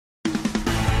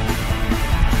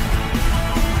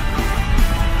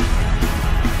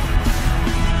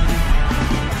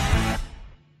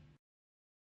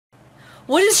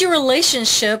What is your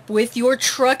relationship with your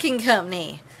trucking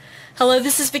company? Hello,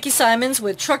 this is Vicki Simons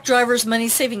with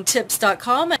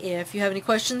TruckDriversMoneySavingTips.com. If you have any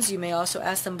questions, you may also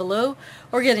ask them below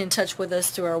or get in touch with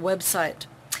us through our website.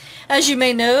 As you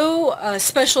may know,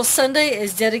 Special Sunday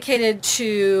is dedicated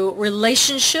to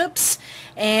relationships,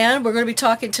 and we're going to be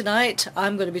talking tonight,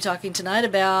 I'm going to be talking tonight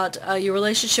about your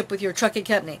relationship with your trucking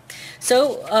company.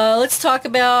 So let's talk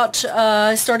about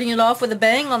starting it off with a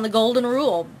bang on the golden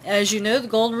rule. As you know, the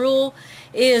golden rule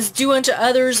is do unto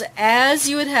others as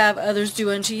you would have others do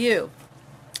unto you.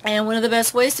 And one of the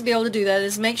best ways to be able to do that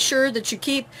is make sure that you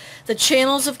keep the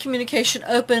channels of communication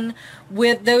open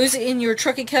with those in your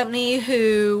trucking company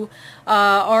who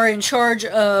are in charge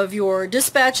of your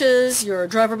dispatches, your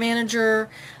driver manager,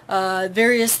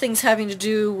 various things having to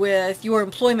do with your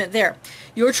employment there.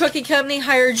 Your trucking company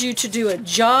hired you to do a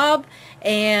job,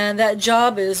 and that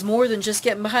job is more than just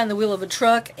getting behind the wheel of a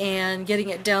truck and getting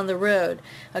it down the road.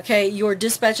 Okay, your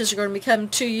dispatches are going to be coming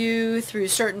to you through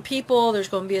certain people. There's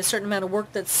going to be a certain amount of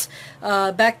work that's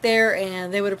back there,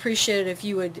 and they would appreciate it if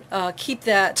you would keep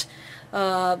that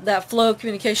that flow of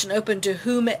communication open to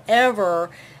whomever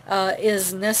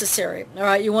is necessary. All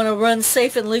right, you want to run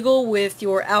safe and legal with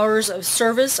your hours of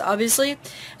service, obviously,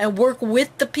 and work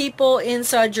with the people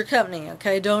inside your company.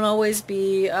 Okay, don't always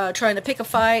be trying to pick a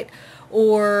fight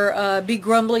or be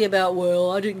grumbly about,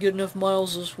 well, I didn't get enough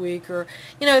miles this week, or,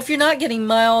 you know, if you're not getting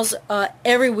miles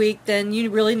every week, then you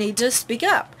really need to speak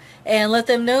up and let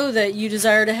them know that you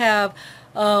desire to have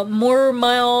more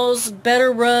miles,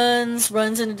 better runs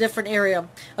in a different area.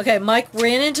 Okay, Mike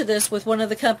ran into this with one of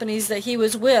the companies that he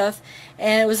was with,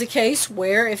 and it was a case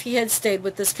where if he had stayed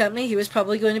with this company, he was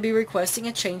probably going to be requesting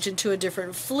a change into a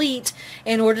different fleet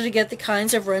in order to get the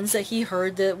kinds of runs that he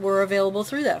heard that were available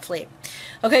through that fleet.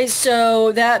 Okay,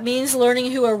 so that means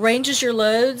learning who arranges your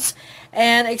loads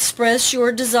and express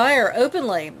your desire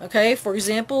openly. Okay, for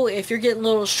example, if you're getting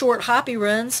little short hoppy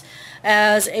runs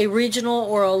as a regional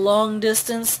or a long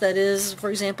distance, that is, for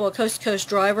example, a coast-to-coast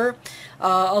driver,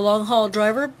 a long-haul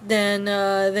driver,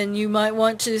 then you might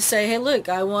want to say, hey, look,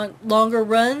 I want longer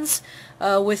runs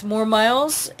with more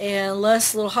miles and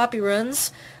less little hoppy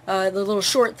runs, the little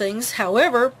short things.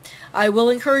 However, I will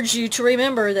encourage you to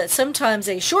remember that sometimes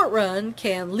a short run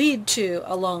can lead to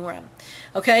a long run.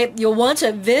 Okay, you'll want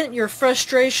to vent your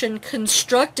frustration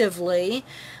constructively,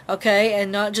 okay, and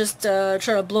not just try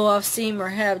to blow off steam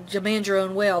or demand your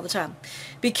own way all the time.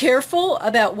 Be careful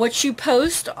about what you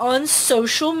post on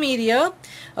social media,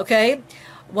 okay.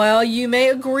 While you may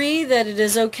agree that it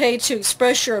is okay to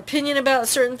express your opinion about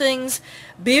certain things,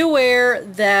 be aware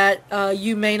that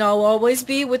you may not always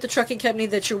be with the trucking company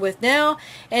that you're with now,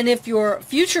 and if your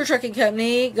future trucking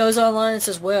company goes online and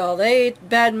says, well, they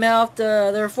badmouthed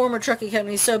their former trucking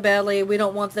company so badly, we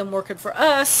don't want them working for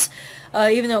us,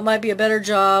 even though it might be a better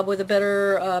job with a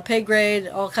better pay grade,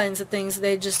 all kinds of things,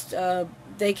 they just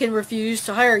they can refuse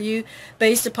to hire you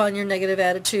based upon your negative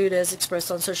attitude as expressed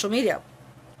on social media.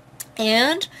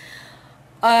 And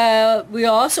we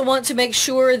also want to make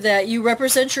sure that you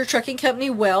represent your trucking company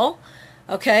well.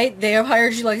 Okay, they have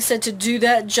hired you, like I said, to do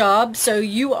that job. So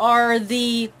you are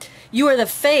the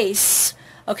face,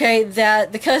 okay,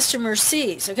 that the customer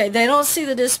sees. Okay, they don't see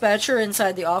the dispatcher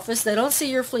inside the office. They don't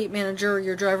see your fleet manager or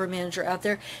your driver manager out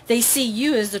there. They see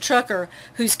you as the trucker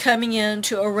who's coming in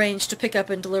to arrange to pick up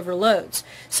and deliver loads.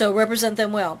 So represent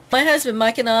them well. My husband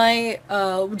Mike and I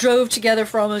drove together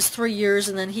for almost 3 years,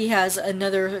 and then he has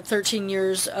another 13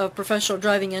 years of professional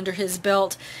driving under his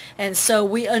belt, and so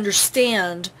we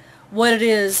understand what it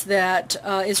is that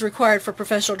is required for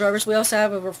professional drivers. We also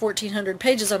have over 1,400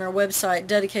 pages on our website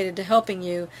dedicated to helping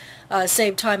you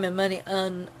save time and money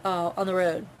on the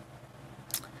road.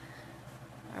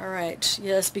 All right.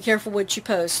 Yes, be careful what you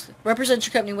post. Represent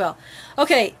your company well.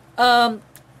 Okay. How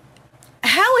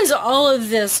is all of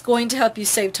this going to help you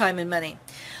save time and money?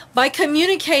 By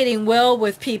communicating well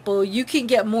with people, you can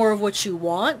get more of what you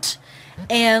want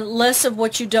and less of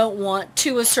what you don't want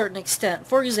to a certain extent.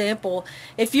 For example,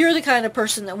 if you're the kind of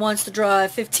person that wants to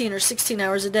drive 15 or 16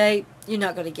 hours a day, you're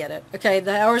not going to get it. Okay,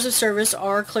 the hours of service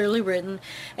are clearly written,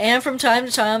 and from time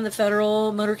to time the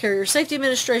Federal Motor Carrier Safety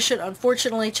Administration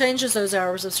unfortunately changes those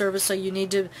hours of service, so you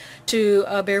need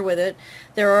to bear with it.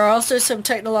 There are also some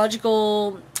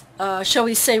technological shall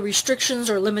we say, restrictions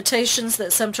or limitations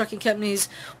that some trucking companies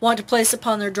want to place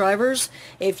upon their drivers.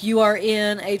 If you are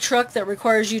in a truck that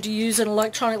requires you to use an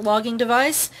electronic logging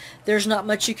device, there's not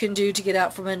much you can do to get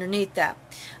out from underneath that.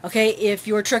 Okay, if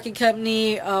your trucking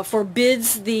company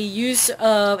forbids the use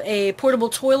of a portable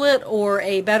toilet or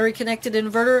a battery-connected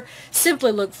inverter,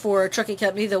 simply look for a trucking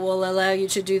company that will allow you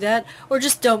to do that, or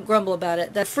just don't grumble about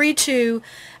it. That's free to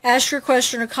ask your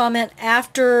question or comment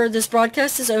after this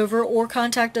broadcast is over, or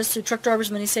contact us through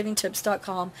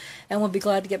TruckDriversMoneySavingTips.com, and we'll be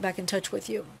glad to get back in touch with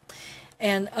you.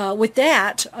 And with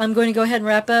that, I'm going to go ahead and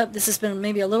wrap up. This has been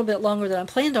maybe a little bit longer than I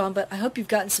planned on, but I hope you've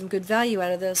gotten some good value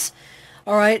out of this.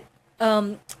 All right.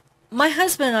 My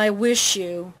husband and I wish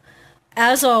you,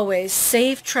 as always,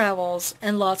 safe travels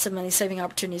and lots of money-saving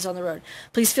opportunities on the road.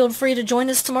 Please feel free to join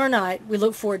us tomorrow night. We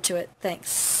look forward to it.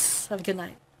 Thanks. Have a good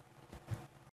night.